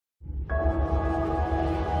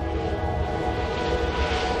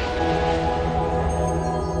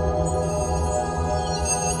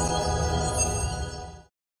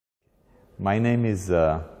My name is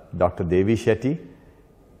Dr. Devi Shetty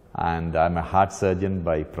and I am a heart surgeon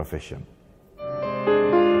by profession.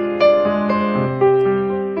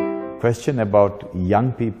 Question about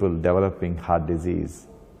young people developing heart disease.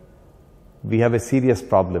 We have a serious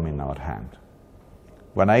problem in our hand.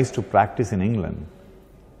 When I used to practice in England,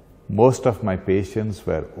 most of my patients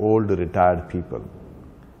were old retired people.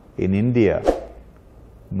 In India,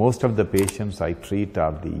 most of the patients I treat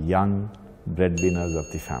are the young breadwinners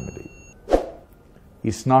of the family.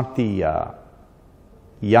 It's not the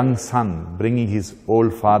young son bringing his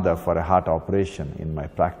old father for a heart operation in my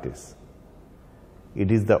practice. It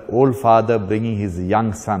is the old father bringing his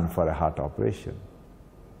young son for a heart operation.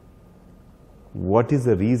 What is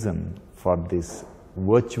the reason for this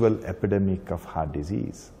virtual epidemic of heart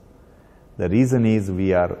disease? The reason is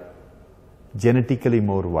we are genetically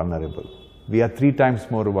more vulnerable. We are 3 times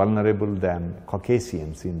more vulnerable than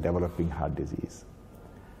Caucasians in developing heart disease.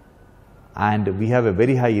 And we have a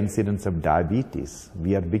very high incidence of diabetes.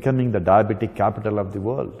 We are becoming the diabetic capital of the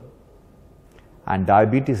world. And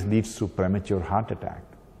diabetes leads to premature heart attack.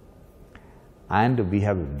 And we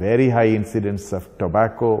have a very high incidence of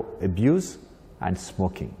tobacco abuse and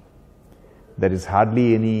smoking. There is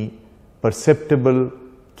hardly any perceptible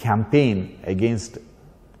campaign against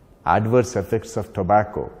adverse effects of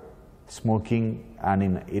tobacco, smoking and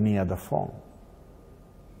in any other form.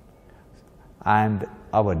 And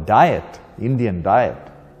our diet, Indian diet,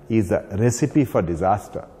 is a recipe for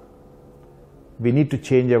disaster. We need to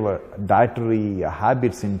change our dietary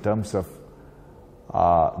habits in terms of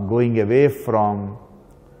going away from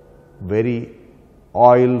very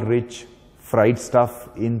oil-rich fried stuff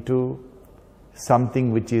into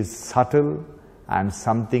something which is subtle and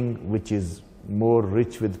something which is more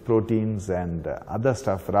rich with proteins and other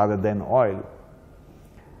stuff rather than oil.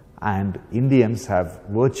 And Indians have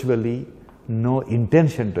virtually no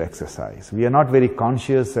intention to exercise. We are not very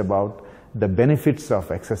conscious about the benefits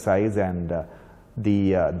of exercise and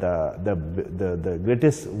the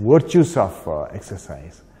greatest virtues of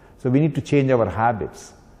exercise. So we need to change our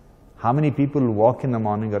habits. How many people walk in the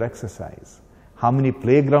morning or exercise? How many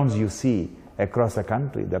playgrounds you see across the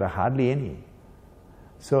country? There are hardly any.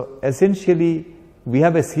 So essentially, we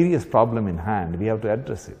have a serious problem in hand. We have to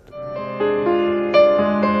address it.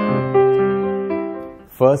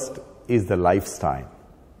 First is the lifestyle.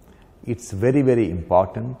 It's very, very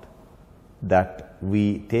important that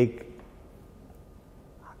we take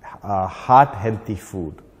heart-healthy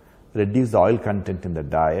food, reduce the oil content in the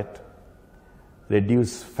diet,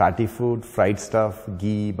 reduce fatty food, fried stuff,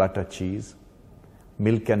 ghee, butter, cheese,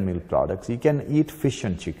 milk and milk products. You can eat fish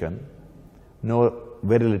and chicken,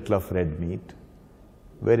 very little of red meat,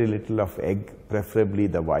 very little of egg, preferably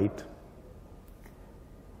the white.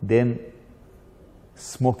 Then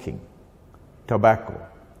smoking, tobacco.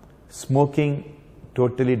 Smoking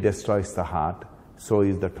totally destroys the heart, so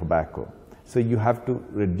is the tobacco. So you have to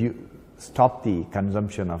stop the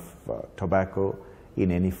consumption of tobacco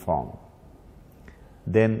in any form.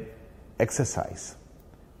 Then exercise.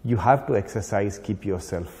 You have to exercise, keep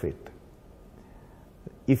yourself fit.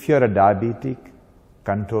 If you are a diabetic,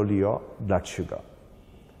 control your blood sugar.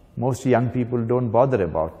 Most young people don't bother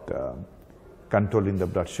about controlling the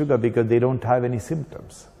blood sugar because they don't have any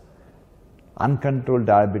symptoms. Uncontrolled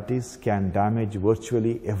diabetes can damage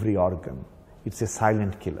virtually every organ. It's a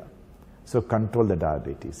silent killer. So control the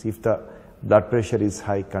diabetes. If the blood pressure is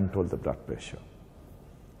high, control the blood pressure.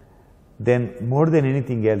 Then more than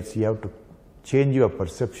anything else, you have to change your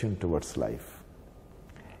perception towards life.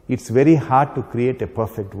 It's very hard to create a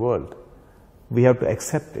perfect world. We have to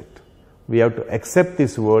accept it. We have to accept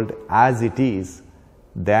this world as it is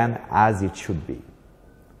than as it should be.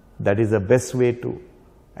 That is the best way to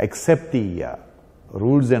accept the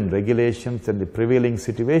rules and regulations and the prevailing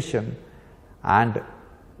situation and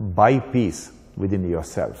buy peace within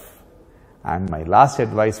yourself. And my last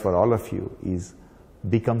advice for all of you is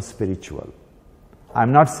become spiritual.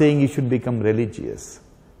 I'm not saying you should become religious.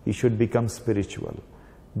 You should become spiritual.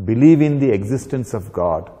 Believe in the existence of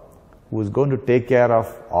God who is going to take care of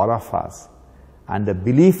all of us. And the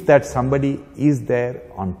belief that somebody is there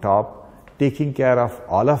on top, taking care of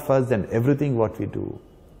all of us and everything what we do,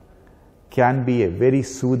 can be a very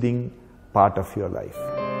soothing part of your life.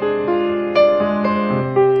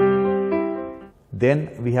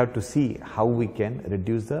 Then we have to see how we can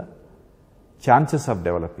reduce the chances of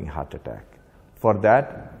developing heart attack. For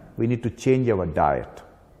that, we need to change our diet.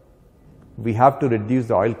 We have to reduce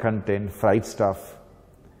the oil content, fried stuff.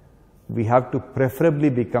 We have to preferably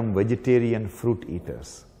become vegetarian fruit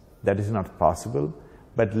eaters. That is not possible,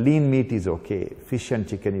 but lean meat is okay, fish and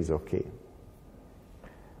chicken is okay.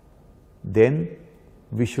 Then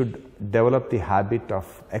we should develop the habit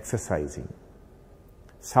of exercising.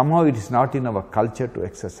 Somehow it is not in our culture to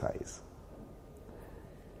exercise.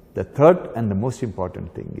 The third and the most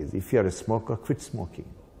important thing is, if you are a smoker, quit smoking.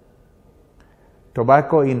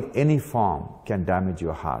 Tobacco in any form can damage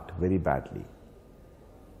your heart very badly.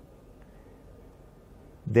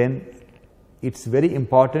 Then it's very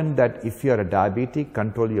important that if you are a diabetic,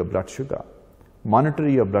 control your blood sugar. Monitor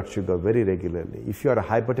your blood sugar very regularly. If you are a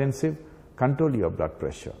hypertensive, control your blood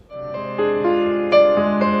pressure.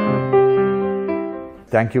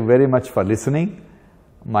 Thank you very much for listening.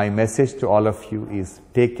 My message to all of you is,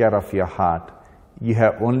 take care of your heart. You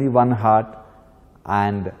have only one heart,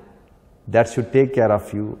 and that should take care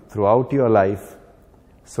of you throughout your life,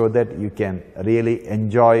 so that you can really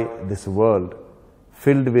enjoy this world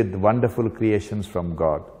filled with wonderful creations from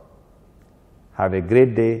God. Have a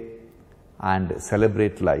great day and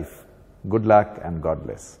celebrate life. Good luck and God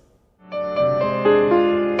bless.